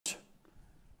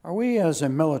Are we as a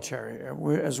military,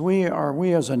 are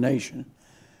we as a nation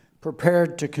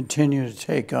prepared to continue to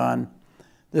take on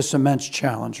this immense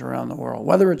challenge around the world,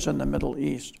 whether it's in the Middle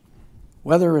East,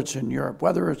 whether it's in Europe,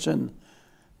 whether it's in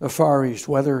the Far East,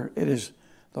 whether it is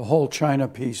the whole China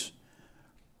piece?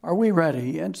 Are we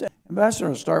ready? And Ambassador,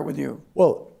 I'll start with you.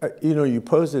 Well, you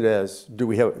pose it as,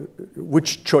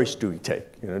 which choice do we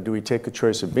take? Do we take a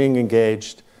choice of being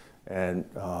engaged and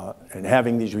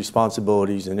having these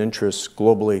responsibilities and interests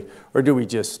globally, or do we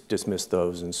just dismiss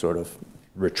those and sort of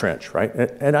retrench, right?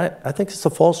 And I think it's a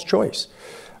false choice.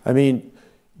 I mean,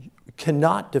 you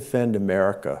cannot defend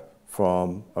America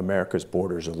from America's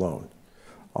borders alone.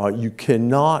 You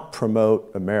cannot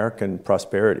promote American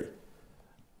prosperity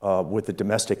with the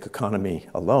domestic economy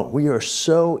alone. We are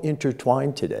so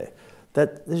intertwined today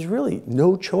that there's really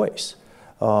no choice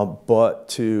but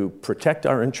to protect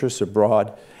our interests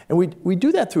abroad. And we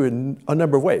do that through a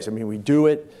number of ways. I mean, we do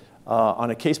it on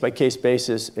a case-by-case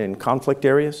basis in conflict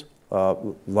areas,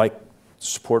 like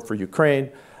support for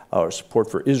Ukraine or support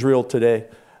for Israel today,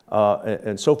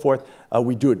 and so forth.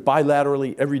 We do it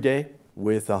bilaterally every day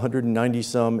with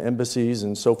 190-some embassies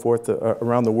and so forth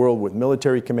around the world with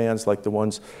military commands like the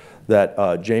ones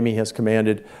that Jamie has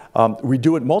commanded. We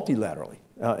do it multilaterally.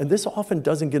 And this often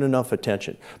doesn't get enough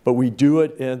attention, but we do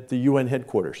it at the UN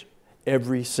headquarters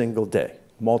every single day,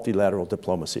 multilateral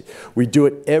diplomacy. We do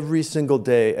it every single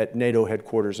day at NATO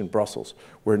headquarters in Brussels,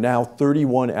 where now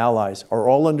 31 allies are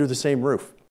all under the same roof,